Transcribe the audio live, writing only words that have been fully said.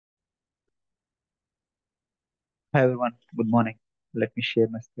Hi everyone, good morning. Let me share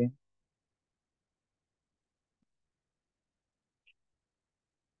my screen.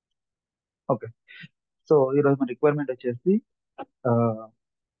 Okay. So ఈరోజు మన requirement వచ్చేసి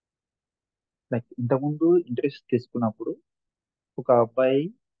like ఇంతకుముందు interest తీసుకున్నప్పుడు ఒక అబ్బాయి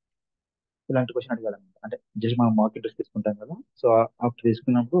ఇలాంటి క్వశ్చన్ అడిగాడు అనమాట. అంటే జస్ట్ మనం మార్క్ ఇంట్రెస్ట్ తీసుకుంటాం కదా. సో అప్పుడు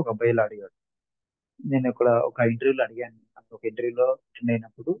తీసుకున్నప్పుడు ఒక అబ్బాయి ఇలా అడిగాడు. నేను ఇక్కడ ఒక ఇంటర్వ్యూలో అడిగాను. ఒక ఇంటర్వ్యూలో అటెండ్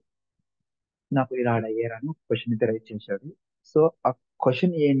అయినప్పుడు నాకు ఇలా అడిగారు అని ఒక క్వశ్చన్ అయితే రైజ్ చేశాడు. సో ఆ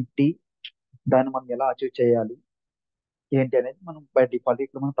క్వశ్చన్ ఏంటి, దాన్ని మనం ఎలా అచీవ్ చేయాలి ఏంటి అనేది మనం బై డిఫాల్ట్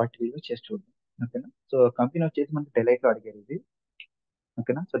ఇక్కడ మనం ప్రాక్టికల్గా చేసి చూద్దాం. ఓకేనా. సో కంపెనీ వచ్చేసి మనకి డెలైట్ లో అడిగారు ఇది.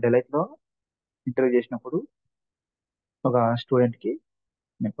 ఓకేనా. సో డెలైట్ లో ఇంటర్వ్యూ చేసినప్పుడు ఒక స్టూడెంట్ కి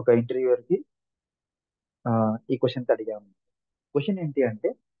ఒక ఇంటర్వ్యూయర్ కి ఈ క్వశ్చన్స్ అడిగాము. క్వశ్చన్ ఏంటి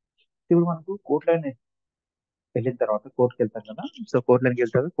అంటే, ఇప్పుడు మనకు కోర్ట్ లైన్ వెళ్ళిన తర్వాత కోర్టుకి వెళ్తాం కదా. సో కోర్ట్ లైన్కి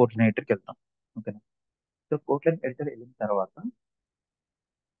వెళ్తారు, కోర్ట్ లైన్ ఎడిటర్కి వెళ్తాం. ఓకేనా. సో కోర్ట్ లైన్ ఎడిటర్ వెళ్ళిన తర్వాత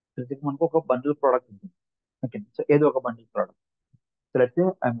ప్రతి మనకు ఒక బండిల్ ప్రోడక్ట్ ఉంటుంది. ఓకే. సో ఏదో ఒక bundle product. So let's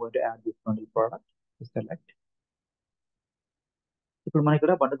I'm going to add this bundle product. Select. ఇప్పుడు మనకి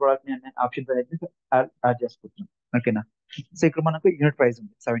ఇక్కడ బండిల్ ప్రోడక్ట్ ని అనే ఆప్షన్స్ అనేది యాడ్ చేసుకుంటున్నాం. ఓకేనా. సో ఇక్కడ మనకు యూనిట్ ప్రైస్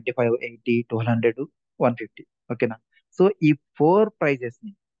ఉంది 75, 80, 200, 150. ఓకేనా. సో ఈ ఫోర్ ప్రైజెస్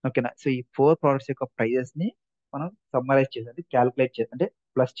ని, ఓకేనా, సో ఈ ఫోర్ ప్రోడక్ట్స్ యొక్క ప్రైజెస్ ని మనం సమ్మరైజ్ చేసి అంటే క్యాలిక్యులేట్ చేసి అంటే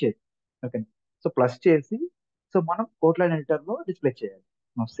ప్లస్ చేసి, ఓకేనా, సో ప్లస్ చేసి సో మనం కోట్లైన్ ఎడిటర్ లో డిస్ప్లే చేయాలి.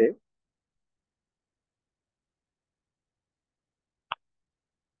 సేవ్.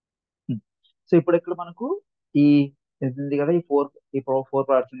 సో ఇప్పుడు ఇక్కడ మనకు ఈ ఇది ఉంది కదా, ఈ ఫోర్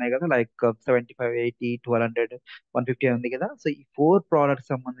ప్రోడక్ట్స్ ఉన్నాయి కదా, లైక్ 75, 80, 1200, 150 ఉంది కదా. సో ఈ ఫోర్ ప్రోడక్ట్స్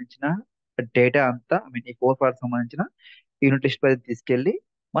సంబంధించిన డేటా అంతా, ఐ మీన్ ఈ ఫోర్ ప్రోడక్ట్స్ సంబంధించిన యూనిట్ లిస్ట్ పై తీసుకెళ్ళి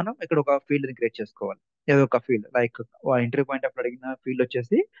మనం ఇక్కడ ఒక ఫీల్డ్ ని క్రియేట్ చేసుకోవాలి. ఏదో ఒక field like interview point of అడిగిన ఫీల్డ్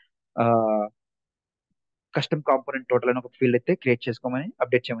వచ్చేసి కస్టమ్ కాంపోనెంట్ టోటల్ అని ఒక ఫీల్డ్ అయితే క్రియేట్ చేసుకోమని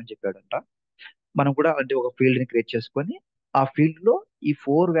అప్డేట్ చేయమని చెప్పాడంట. మనం కూడా అంటే ఒక ఫీల్డ్ ని క్రియేట్ చేసుకొని ఆ ఫీల్డ్ లో ఈ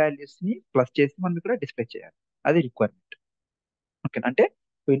ఫోర్ వాల్యూస్ ని ప్లస్ చేసి మనం ఇక్కడ డిస్ప్లే చేయాలి. అది రిక్వైర్మెంట్. ఓకే. అంటే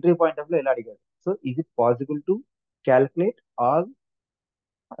ఇంటర్వ్యూ పాయింట్ ఆఫ్ లో ఎలా అడిగాడు. So is it possible to calculate all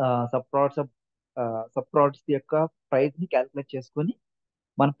sub sub products యొక్క ప్రైస్ ని క్యాలిక్యులేట్ చేసుకొని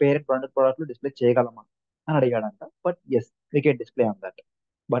మన పేరెంట్ బ్రాండెడ్ ప్రోడక్ట్ లో డిస్ప్లే చేయగలమా అని అడిగాడంట. But yes, we can display on that.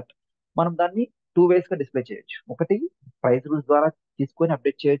 But మనం దాన్ని టూ వేస్ గా డిస్ప్లే చేయొచ్చు. ఒకటి ప్రైస్ రూల్స్ ద్వారా తీసుకొని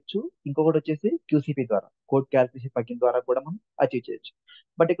అప్డేట్ చేయొచ్చు. ఇంకొకటి వచ్చేసి క్యూసీపీ ద్వారా, కోడ్ క్యాలిక్యులేషన్ ప్లగిన్ ద్వారా కూడా మనం అచీవ్ చేయొచ్చు.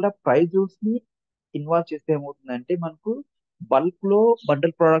 బట్ ఇక్కడ ప్రైస్ రూల్స్ ని ఇన్వాల్వ్ చేస్తే ఏమవుతుందంటే మనకు బల్క్ లో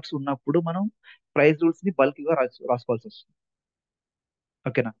బండల్ ప్రోడక్ట్స్ ఉన్నప్పుడు మనం ప్రైస్ రూల్స్ ని బల్క్ గా రాసుకోవాల్సి వస్తుంది.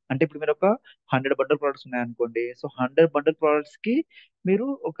 ఓకేనా. అంటే ఇప్పుడు మీరు ఒక 100 బండల్ ప్రోడక్ట్స్ ఉన్నాయనుకోండి. సో 100 బండల్ ప్రోడక్ట్స్ కి మీరు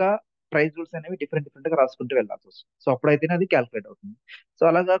ఒక ప్రైస్ రూల్స్ అనేవి డిఫరెంట్ డిఫరెంట్ గా రాసుకుంటూ వెళ్ళాల్సి వస్తుంది. సో అప్పుడైతేనే అది క్యాల్కులేట్ అవుతుంది. సో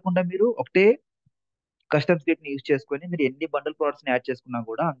అలా కాకుండా మీరు ఒకటే కస్టమ్ స్క్రిప్ట్ ని యూజ్ చేసుకొని మీరు ఎన్ని బండల్ ప్రోడక్ట్స్ ని యాడ్ చేసుకున్నా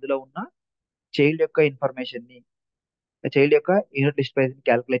కూడా అందులో ఉన్న చైల్డ్ యొక్క ఇన్ఫర్మేషన్ ని, చైల్డ్ యొక్క యూనిట్ లిస్ట్ ప్రైస్ ని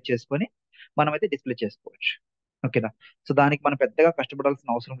క్యాల్కులేట్ చేసుకొని మనం అయితే డిస్ప్లే చేసుకోవచ్చు. ఓకేనా. సో దానికి మనం పెద్దగా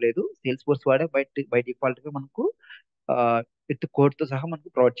కష్టపడాల్సిన అవసరం లేదు. సేల్స్ ఫోర్స్ వాడే బై బై డిఫాల్ట్ గా మనకు విత్ కోడ్ తో సహా మనకు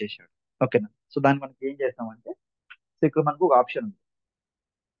ప్రొవైడ్ చేశాడు. ఓకేనా. సో దాన్ని మనకి ఏం చేస్తామంటే, సో ఇక్కడ మనకు ఒక ఆప్షన్ ఉంది.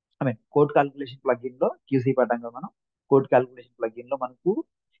 I mean code calculation plugin లో క్యూసీ పరంగా మనం కోడ్ క్యాల్కులేషన్ ప్లగిన్ లో మనకు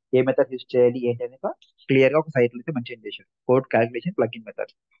ఏ మెథడ్ యూస్ చేయాలి ఏంటి అనేది క్లియర్ గా ఒక సైట్ అయితే మెన్షన్ చేశాడు. Code calculation plugin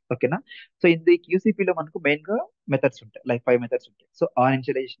methods. ఓకేనా. సో ఇది క్యూసీపీ లో మనకు మెయిన్ గా మెథడ్స్ ఉంటాయి, లైక్ 5 మెథడ్స్ ఉంటాయి. So on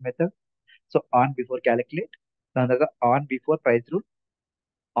initialisation method, so on before calculate, దాని తర్వాత on before price rule,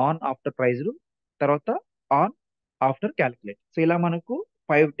 on after price rule, తర్వాత ఆన్ ఆఫ్టర్ క్యాలిక్యులేట్. సో ఇలా మనకు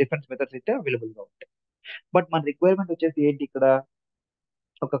 5 డిఫరెంట్ మెథడ్స్ అయితే అవైలబుల్ గా ఉంటాయి. బట్ మన రిక్వైర్మెంట్ వచ్చేసి ఏంటి ఇక్కడ,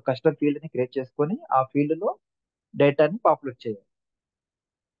 ఒక కస్టమ్ ఫీల్డ్ ని క్రియేట్ చేసుకొని ఆ ఫీల్డ్ లో డేటాని పాపులేట్ చేయాలి.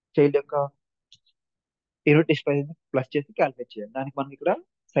 చైల్డ్ యొక్క యూనిట్ టెస్ట్ ప్రైస్ ని ప్లస్ చేసి క్యాలిక్యులేట్ చేయాలి. దానికి మనం ఇక్కడ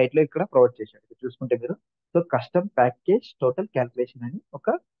సైట్ లో ఇక్కడ ప్రొవైడ్ చేశాడు. ఇక్కడ చూసుకుంటే మీరు, so custom package total calculation అని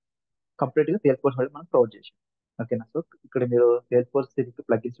ఒక కంప్లీట్ గా సేల్స్ ఫోర్స్ వాడి మనం ప్రొవైడ్ చేశాం. ఓకేనా. సో ఇక్కడ మీరు సేల్స్ ఫోర్స్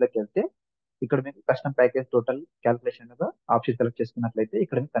ప్లగిన్స్ లోకి వెళ్తే ఇక్కడ మీకు కస్టమ్ ప్యాకేజ్ టోటల్ క్యాలిక్యులేషన్ మీద ఆప్షన్ సెలెక్ట్ చేసుకున్నట్లయితే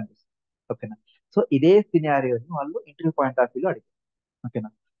ఇక్కడ మీకు కనిపిస్తుంది. ఓకేనా. సో ఇదే సినారియోని వాళ్ళు ఇంటర్వ్యూ పాయింట్ ఆఫ్ వ్యూ లో అడిగారు. ఓకేనా.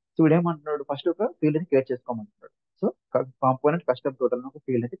 సో వీడు ఏమంటున్నాడు, ఫస్ట్ ఒక ఫీల్డ్ ని create చేసుకోమంటున్నాడు. So component custom total ఒక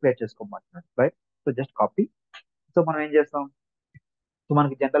ఫీల్డ్ అయితే create చేసుకోమంటున్నాడు, right. So just copy. So మనం ఏం చేస్తాం, సో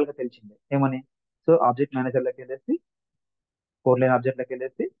మనకి జనరల్ గా తెలిసిందే ఏమని, సో ఆబ్జెక్ట్ మేనేజర్ లోకి వెళ్ళేసి ఫోర్ లైన్ ఆబ్జెక్ట్ లోకి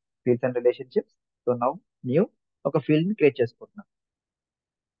వెళ్ళేసి fields and relationships. So now new ఒక ఫీల్డ్ ని క్రియేట్ చేసుకుంటున్నాం.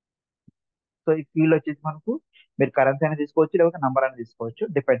 సో ఈ ఫీల్డ్ వచ్చేసి మనకు మీరు కరెన్సీ అనేది తీసుకోవచ్చు, లేకపోతే నంబర్ అనేది తీసుకోవచ్చు,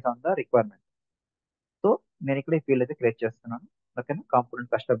 depends on the requirement. So నేను ఇక్కడ ఈ ఫీల్డ్ అయితే క్రియేట్ చేస్తున్నాను. ఓకేనా. కాంపోనెంట్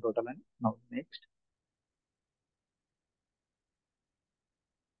కస్టమ్ టోటల్ అని. Now next.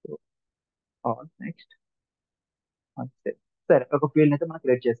 So all next. అంతే. సరే, ఒక ఫీల్డ్ అయితే మనం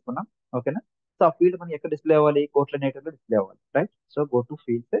క్రియేట్ చేసుకున్నాం. ఓకేనా. సో ఆ ఫీల్డ్ మనకి ఎక్కడ డిస్ప్లే అవ్వాలి? కోట్ల ఎడిటర్ లో డిస్ప్లే అవ్వాలి, right? So go to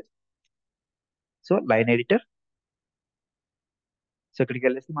fields. So line editor. So ఇక్కడికి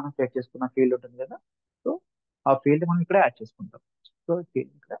వెళ్ళేసి మనం క్రియేట్ చేసుకున్న ఫీల్డ్ ఉంటుంది కదా. సో ఆ ఫీల్డ్ మనం ఇక్కడ యాడ్ చేసుకుంటాం. సో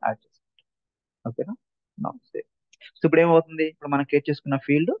ఫీల్డ్ ఇక్కడ యాడ్ చేసుకుంటాం. ఓకేనా. నా సేవ్. సో ఇప్పుడు ఏమవుతుంది? ఇప్పుడు మనం క్రియేట్ చేసుకున్న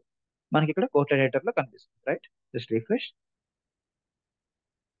ఫీల్డ్ మనకి ఇక్కడ కోట్ల ఎడిటర్ లో కనిపిస్తుంది, రైట్? Just refresh.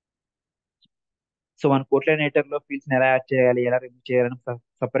 సో మన కోఆర్డినేటర్ లో ఫీల్డ్స్ ఎలా యాడ్ చేయాలి, ఎలా రిమూవ్ చేయాలని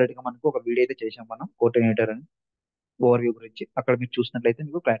సపరేట్ గా మనకు ఒక వీడియో అయితే చేసాం మనం, కోఆర్డినేటర్ అని ఓవర్ వ్యూ గురించి. అక్కడ మీరు చూసినట్లయితే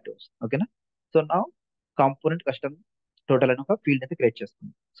మీకు క్లారిటీ వస్తుంది. ఓకేనా. సో నా కాంపోనెంట్ కస్టమ్ టోటల్ అని ఒక ఫీల్డ్ అయితే క్రియేట్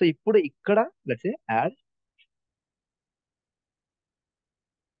చేస్తుంది. సో ఇప్పుడు ఇక్కడ లెట్స్ యాడ్.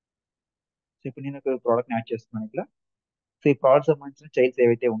 సో ఇప్పుడు నేను ఒక ప్రోడక్ట్ యాడ్ చేస్తున్నాను ఇక్కడ. సో ఈ ప్రోడక్ట్ సంబంధించిన చైల్డ్స్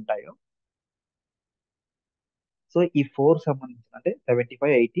ఏవైతే ఉంటాయో, సో ఈ ఫోర్ సంబంధించిన అంటే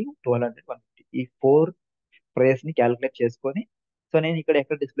 75, 80, 1200, 150 ఈ ఫోర్ ప్రైస్ ని క్యాలిక్యులేట్ చేసుకొని, సో నేను ఇక్కడ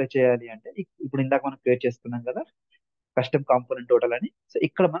ఎక్కడ డిస్ప్లే చేయాలి అంటే ఇప్పుడు ఇందాక మనం క్రియేట్ చేసుకున్నాం కదా కస్టమ్ కాంపోనెంట్ టోటల్ అని. సో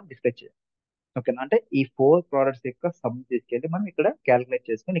ఇక్కడ మనం డిస్ప్లే చేయాలి. ఓకేనా. అంటే ఈ ఫోర్ ప్రోడక్ట్స్ యొక్క సమ్ తీసుకెళ్ళి మనం ఇక్కడ క్యాలిక్యులేట్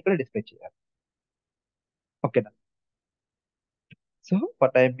చేసుకొని ఇక్కడ డిస్ప్లే చేయాలి. ఓకేనా. So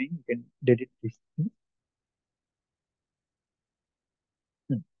for time being you can delete this.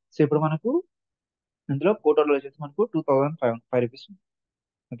 So ఇప్పుడు మనకు ఇందులో కోటోలో వచ్చేసి మనకు 2505 రూపీస్ ఉంది.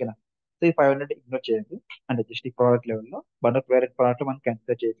 ఓకేనా. సో ఈ 500 ఇగ్నోర్ చేయండి. అంటే జస్ట్ ఈ ప్రోడక్ట్ లెవెల్లో బండర్ వేరే ప్రోడక్ట్ మనం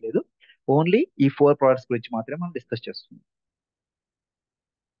కన్సిడర్ చేయట్లేదు. ఓన్లీ ఈ ఫోర్ ప్రోడక్ట్స్ గురించి మాత్రమే మనం డిస్కస్ చేస్తున్నాం.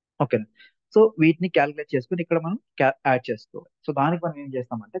 ఓకేనా. సో వీటిని క్యాలిక్యులేట్ చేసుకుని ఇక్కడ మనం యాడ్ చేసుకోవాలి. సో దానికి మనం ఏం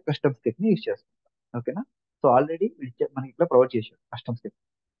చేస్తామంటే కస్టమ్ స్క్రిప్ట్ ని యూజ్ చేస్తాం. ఓకేనా. సో ఆల్రెడీ మనకి ఇక్కడ ప్రొవైడ్ చేశారు కస్టమ్ స్క్రిప్ట్.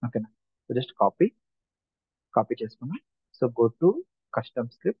 ఓకేనా. సో జస్ట్ కాపీ చేసుకున్నాం. So go to custom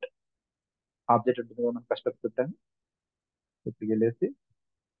script. Object ఉంటుంది కదా మన కస్టమ్ స్క్రిప్ట్ అని. ఇప్పుడు వెళ్ళేసి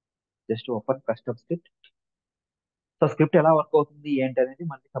just open custom script. So script ఎలా వర్క్ అవుతుంది ఏంటి అనేది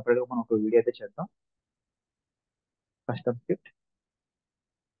మనకి సపరేట్ గా మనం ఒక వీడియో అయితే చేద్దాం. Custom script.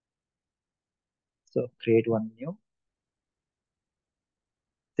 So create one new.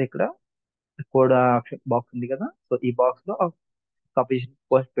 So ఇక్కడ కోడ్ బాక్స్ ఉంది కదా. సో ఈ బాక్స్ లో సఫిషియెంట్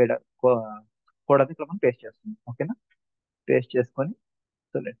పోస్ట్ పేడ్ కోడ్ అది ఇక్కడ మనం పేస్ట్ చేస్తున్నాం. ఓకేనా. పేస్ట్ చేసుకొని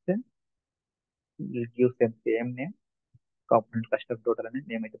so let's give same name. Component custom total అని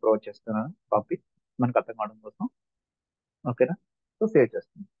నేమ్ అయితే ప్రొవైడ్ చేస్తున్నాను. కాపీ మనకు అర్థం కావడం కోసం. ఓకేనా. సో సేవ్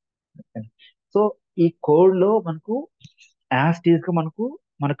చేస్తుంది. ఓకేనా. సో ఈ కోడ్ లో మనకు యాజ్ టీజ్ గా మనకు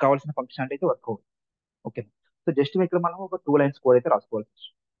కావాల్సిన ఫంక్షన్ అయితే వర్క్ అవుతుంది. ఓకేనా. సో జస్ట్ ఇక్కడ మనం ఒక 2 లైన్స్ కోడ్ అయితే రాసుకోవాల్సి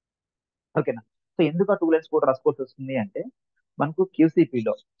వస్తుంది. ఓకేనా. సో ఎందుకు ఆ 2 లైన్స్ కోడ్ రాసుకోవాల్సి వస్తుంది అంటే మనకు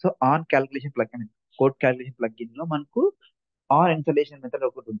క్యూసీపీలో so on calculation plug code calculation plugin లో మనకు ఆన్ ఇన్స్టలేషన్ మెథడ్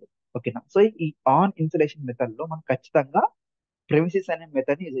ఒకటి ఉంటుంది. ఓకేనా. సో ఈ ఆన్ ఇన్స్టలేషన్ మెథడ్ లో మనం ఖచ్చితంగా ప్రెమిసిస్ అనే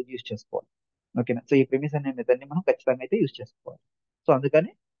మెథడ్ ని యూజ్ చేసుకోవాలి. ఓకేనా. సో ఈ ప్రెమిస్ అనే మెథడ్ ని మనం ఖచ్చితంగా అయితే యూజ్ చేసుకోవాలి. సో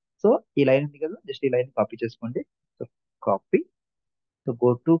అందుకని సో ఈ లైన్ ఉంది కదా, జస్ట్ ఈ లైన్ కాపీ చేసుకోండి. So copy. So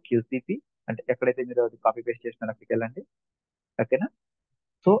go to క్యూసీపీ. అంటే ఎక్కడైతే మీరు అది కాపీ పేస్ట్ చేసినారో అక్కడికి వెళ్ళండి. ఓకేనా.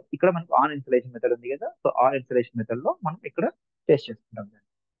 సో ఇక్కడ మనకు ఆన్ ఇన్స్టలేషన్ మెథడ్ ఉంది కదా. సో ఆన్ ఇన్స్టలేషన్ మెథడ్ లో మనం ఇక్కడ పేస్ట్ చేసుకుంటాం దాన్ని.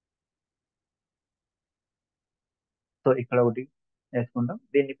 సో ఇక్కడ ఒకటి వేసుకుంటాం.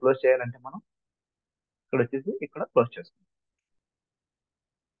 దీన్ని క్లోజ్ చేయాలంటే మనం ఇక్కడ వచ్చేసి ఇక్కడ క్లోజ్ చేసుకుంటాం.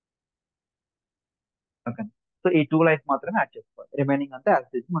 ఓకే. సో ఈ 2 లైన్స్ మాత్రమే యాడ్ చేసుకోవాలి. రిమైనింగ్ అంతా యాడ్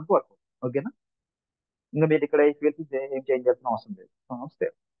చేసి మనకు వర్క్ అవుతుంది. ఓకేనా. ఇంకా మీరు ఇక్కడ ఈ ఫీల్డ్స్ ఏం చేంజ్ చేయాల్సిన అవసరం లేదు.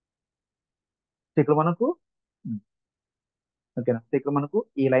 సేవ్. సో ఇక్కడ మనకు ఓకేనా. సో ఇక్కడ మనకు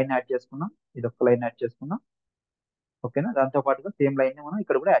ఈ లైన్ యాడ్ చేసుకున్నాం. ఇది ఒక లైన్ యాడ్ చేసుకున్నాం. ఓకేనా. దాంతో పాటుగా సేమ్ లైన్ ని మనం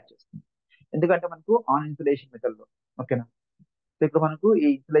ఇక్కడ కూడా యాడ్ చేసుకున్నాం. ఎందుకంటే మనకు ఆన్ ఇన్స్టలేషన్ మెథడ్ లో. ఓకేనా. సో ఇక్కడ మనకు ఈ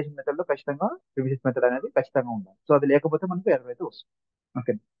ఇన్స్టలేషన్ మెథడ్ లో ఖచ్చితంగా ప్రివియస్ మెథడ్ అనేది ఖచ్చితంగా ఉండాలి. సో అది లేకపోతే మనకు ఎర్రర్ అయితే వస్తుంది.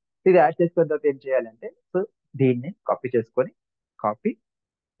 ఓకే. ఇది యాడ్ చేసుకున్న తర్వాత ఏం చేయాలంటే సో దీన్ని కాపీ చేసుకొని కాపీ.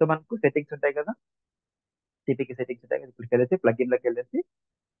 సో మనకు సెట్టింగ్స్ ఉంటాయి కదా, సిపికి సెట్టింగ్స్ ఉంటాయి కదా. ఇక్కడికి వెళ్ళేసి ప్లగిన్ లోకి వెళ్ళేసి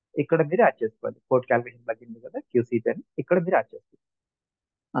ఇక్కడ మీరు యాడ్ చేసుకోవాలి. కోడ్ క్యాలిక్యులేషన్ ప్లగిన్ ఉంది కదా క్యూసీపీ అని, ఇక్కడ మీరు యాడ్ చేసుకోవాలి.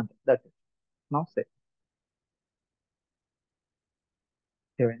 అంతే, that it. Now save.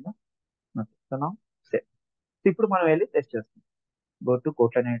 Save అయిందా? ఓకే. So now save. ఇప్పుడు మనం వెళ్ళి టెస్ట్ చేస్తాం. Go to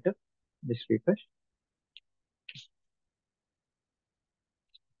code this refresh.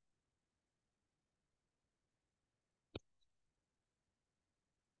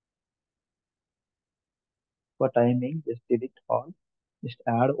 For timing, just delete all. Just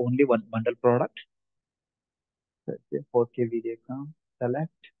add only one bundle product. So let's say 4K video cam.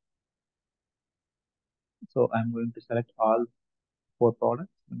 Select. So I'm going to select all four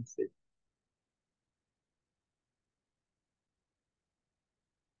products and say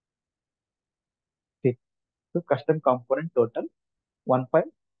okay. So custom component total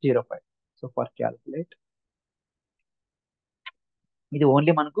 1505. So for calculate, ఇది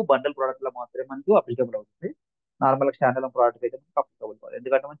only మనకు bundle product లో మాత్రమే మనకు applicable అవుతుంది. Normal standard product అయితే మనకు applicable కాదు,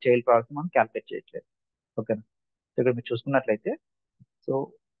 ఎందుకంటే మనం చైల్డ్ ప్రోడక్ట్ మనం క్యాల్కులేట్ చేయట్లేదు. ఓకేనా. సో ఇక్కడ మీరు చూసుకున్నట్లయితే, so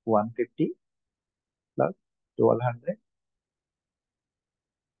 150 plus 1200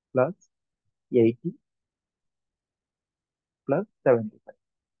 plus 80 plus 75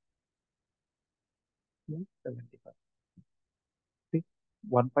 plus 75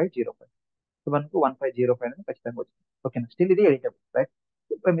 1505. So మనకు 1505 అనేది ఖచ్చితంగా వచ్చింది. ఓకేనా. స్టిల్ ఇది ఎడిటబుల్, రైట్.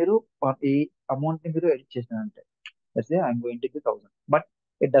 ఇప్పుడు మీరు ఈ అమౌంట్ ని మీరు edit చేసినారంటే, I'm going to 1000, but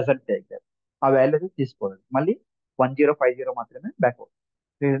it doesn't take that. ఆ వాల్యూ తీసుకోవాలి, మళ్ళీ 1050 మాత్రమే బ్యాక్ అవుతుంది.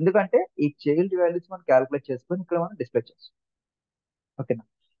 ఎందుకంటే ఈ చైల్డ్ వాల్యూస్ మనం క్యాలిక్యులేట్ చేసుకొని ఇక్కడ మనం డిస్ప్లే చేస్తాం. ఓకేనా.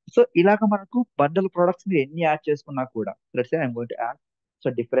 సో ఇలాగ మనకు బండల్ ప్రొడక్ట్స్ మీరు ఎన్ని యాడ్ చేసుకున్నా కూడా, let's say I'm going to add so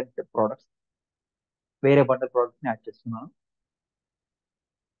different products, వేరే బండల్ ప్రొడక్ట్స్ ని యాడ్ చేస్తున్నాను.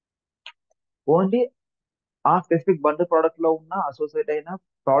 ఓన్లీ ఆ స్పెసిఫిక్ బండల్ ప్రోడక్ట్ లో ఉన్న అసోసియేట్ అయిన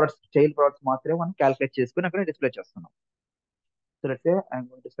ప్రోడక్ట్స్, చైల్డ్ ప్రోడక్ట్స్ మాత్రమే మనం క్యాలిక్యులేట్ చేసుకుని అక్కడ డిస్ప్లే చేస్తున్నాం. So let's say I'm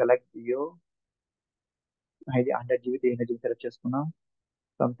going to select Jio, ఇది 100 GB 300 GB సెలెక్ట్ చేసుకున్నాం.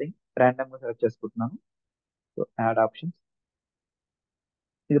 సంథింగ్ ర్యాండమ్ గా సెలెక్ట్ చేసుకుంటున్నాను. సో యాడ్ ఆప్షన్స్,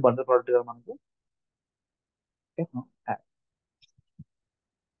 ఇది బండల్ ప్రోడక్ట్ కదా మనకు. యాడ్.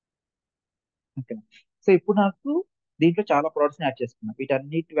 ఓకే. సో ఇప్పుడు నాకు దీంట్లో చాలా ప్రోడక్ట్స్ యాడ్ చేసుకున్నాను,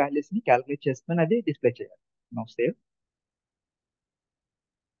 వీటన్నిటి వాల్యూస్ ని క్యాలిక్యులేట్ చేసుకుని అది డిస్ప్లే చేయాలి. Now save.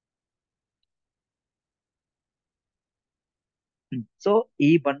 సో ఈ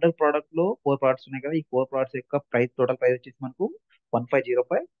బండల్ ప్రోడక్ట్ లో 4 ప్రోడక్ట్స్ ఉన్నాయి కదా, ఈ 4 ప్రోడక్ట్స్ యొక్క ప్రైస్, టోటల్ ప్రైస్ వచ్చేసి మనకు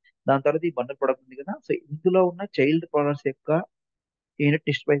 1505. దాని తర్వాత ఈ బండల్ ప్రోడక్ట్ ఉంది కదా, సో ఇందులో ఉన్న చైల్డ్ ప్రోడక్ట్స్ యొక్క యూనిట్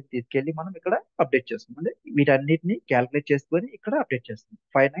లిస్ట్ ప్రైస్ తీసుకెళ్ళి మనం ఇక్కడ అప్డేట్ చేస్తాం. అంటే వీటన్నిటిని క్యాలిక్యులేట్ చేసుకొని ఇక్కడ అప్డేట్ చేస్తాం.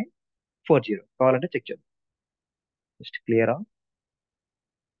 5940 కావాలంటే చెక్ చేద్దాం. Just clear.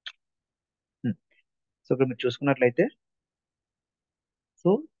 సో ఇక్కడ మీరు చూసుకున్నట్లయితే, సో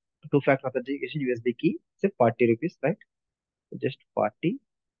 2 ఫ్యాక్టర్ అథెంటికేషన్ యూఎస్బి కి 40 rupees, right. Just 40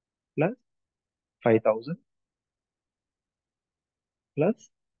 plus 5000 plus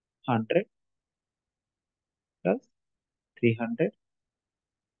 100 plus 300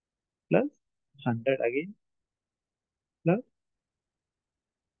 plus 100 again plus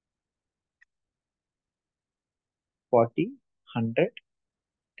 40, 100,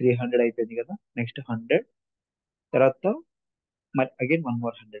 300 అయిపోయింది కదా. నెక్స్ట్ 100, తర్వాత మరి again 1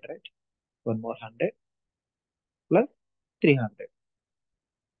 more 100, right. 1 more 100 plus 300.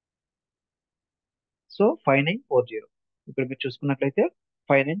 So 5940. ఇప్పుడు మీరు చూసుకున్నట్లయితే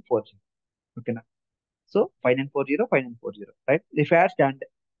 5940. ఓకేనా. So 5940, right. If add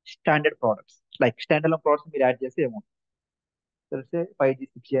standard products, like standard products మీరు యాడ్ చేస్తే ఏమవుతుంది తెలిస్తే, 5G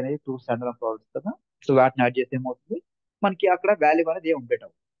 6G అనేది 2 స్టాండర్డ్ ప్రోడక్ట్స్ కదా. సో వాటిని యాడ్ చేస్తే ఏమవుతుంది, మనకి అక్కడ వాల్యూ అనేది ఏం అప్డేట్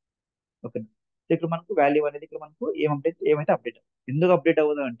అవ్వదు. ఓకేనా. సో ఇక్కడ మనకు వాల్యూ అనేది ఇక్కడ మనకు ఏమైతే అప్డేట్ అవ్వదు. ఎందుకు అప్డేట్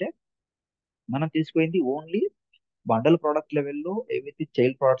అవ్వదు అంటే, మనం తీసుకుపోయింది ఓన్లీ బండల్ ప్రోడక్ట్ లెవెల్లో ఏవైతే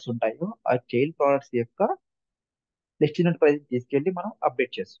చైల్డ్ ప్రోడక్ట్స్ ఉంటాయో ఆ చైల్డ్ ప్రోడక్ట్స్ యొక్క డెస్టినేట్ ప్రైస్ తీసుకెళ్ళి మనం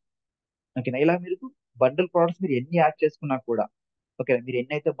అప్డేట్ చేస్తాం. ఓకేనా. ఇలా మీరు బండల్ ప్రోడక్ట్స్ మీరు ఎన్ని యాడ్ చేసుకున్నా కూడా, ఓకే, మీరు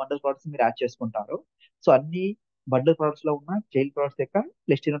ఎన్ని అయితే బండల్ ప్రోడక్ట్స్ మీరు యాడ్ చేసుకుంటారో, సో అన్ని బండల్ ప్రోడక్ట్స్ లో ఉన్న చైల్డ్ ప్రోడక్ట్స్ యొక్క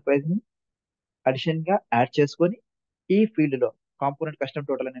డెస్టినేట్ ప్రైస్ ని అడిషన్ గా యాడ్ చేసుకొని ఈ ఫీల్డ్ లో, కాంపోనెంట్ కస్టమ్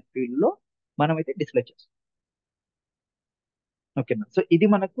టోటల్ అనే ఫీల్డ్ లో మనం అయితే డిస్ప్లే చేస్తాం. ఓకేనా. సో ఇది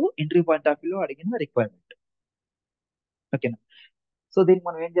మనకు ఎంట్రీ పాయింట్ ఆఫ్ వ్యూ లో అడిగిన రిక్వైర్మెంట్. ఓకేనా. సో దీనికి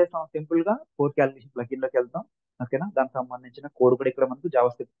మనం ఏం చేస్తాం, సింపుల్ గా కోడ్ క్యాలిక్యులేషన్ ప్లగిన్ లోకి వెళ్తాం. ఓకేనా. దానికి సంబంధించిన కోడ్ కూడా ఇక్కడ మనకు జావా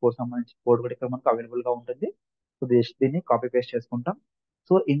స్క్రిప్ట్ కోడ్ సంబంధించిన కోడ్ కూడా ఇక్కడ మనకు అవైలబుల్ గా ఉంటుంది. సో జస్ట్ దీన్ని కాపీ పేస్ట్ చేసుకుంటాం.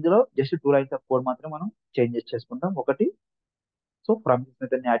 సో ఇందులో జస్ట్ 2 లైన్స్ ఆఫ్ కోడ్ మాత్రం మనం చేంజెస్ చేసుకుంటాం. ఒకటి, సో ప్రామిసెస్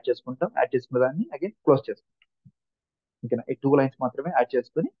మెథడ్ ని యాడ్ చేసుకుంటాం, యాడ్ చేసుకున్న దాన్ని అగైన్ క్లోజ్ చేసుకుంటాం. ఓకేనా. ఈ 2 లైన్స్ మాత్రమే యాడ్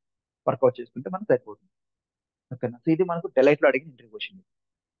చేసుకుని వర్కౌట్ చేసుకుంటే మనకు సరిపోతుంది. ఓకేనా. సో ఇది మనకు డెలైట్ లో అడిగిన ఇంటర్వ్యూ క్వశ్చన్.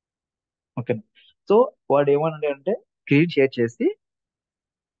 ఓకేనా. సో వాడు ఏమన్నాడు అంటే, స్క్రీన్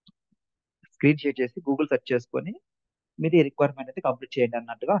షేర్ చేసి గూగుల్ సెర్చ్ చేసుకొని మీరు ఈ రిక్వైర్మెంట్ అయితే కంప్లీట్ చేయండి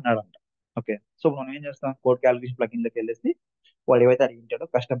అన్నట్టుగా అన్నాడంట. ఓకే. సో మనం ఏం చేస్తాం, కోడ్ క్యాలిక్యులేషన్ ప్లగిన్ లోకి వెళ్ళేసి వాడు ఏవైతే అడిగింటాడో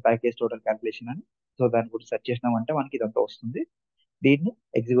కస్టమ్ ప్యాకేజ్ టోటల్ క్యాలిక్యులేషన్ అని, సో దాని గురించి సెర్చ్ చేసినామంటే మనకి ఇదంతా వస్తుంది. దీన్ని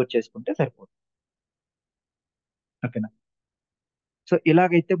ఎగ్జిక్యూట్ చేసుకుంటే సరిపోతుంది. ఓకేనా. సో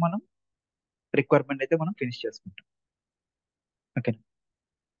ఇలాగైతే మనం రిక్వైర్మెంట్ అయితే మనం ఫినిష్ చేసుకుంటాం. ఓకేనా.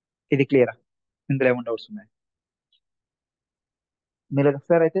 ఇది క్లియరా? ఇందులో ఏమైనా డౌట్స్ ఉన్నాయి? మీరు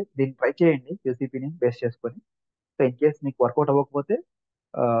ఒకసారి అయితే దీన్ని ట్రై చేయండి, యూసీపీని బేస్ చేసుకొని. సో ఇన్ కేస్ మీకు వర్కౌట్ అవ్వకపోతే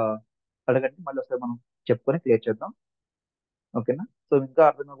ఆ, అడగండి, మళ్ళీ ఒకసారి మనం చెప్పుకొని క్లియర్ చేద్దాం. ఓకేనా. సో ఇంకా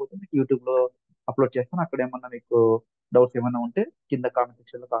అర్థం కాకపోతే మీకు యూట్యూబ్ లో అప్లోడ్ చేస్తాను, అక్కడ ఏమన్నా మీకు డౌట్స్ ఏమన్నా ఉంటే కింద కామెంట్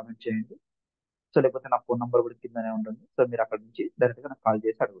సెక్షన్ లో కామెంట్ చేయండి. సో లేకపోతే నా ఫోన్ నంబర్ కూడా కిందనే ఉంటుంది, సో మీరు అక్కడ నుంచి డైరెక్ట్ గా నాకు కాల్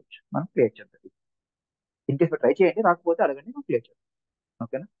చేసి అడగవచ్చు, మనం క్లియర్ చేద్దాం. ఇన్ కేస్ ట్రై చేయండి, రాకపోతే అడగండి, మనం క్లియర్ చేద్దాం.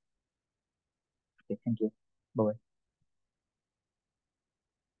 ఓకేనా? Okay, thank you. బాయ్.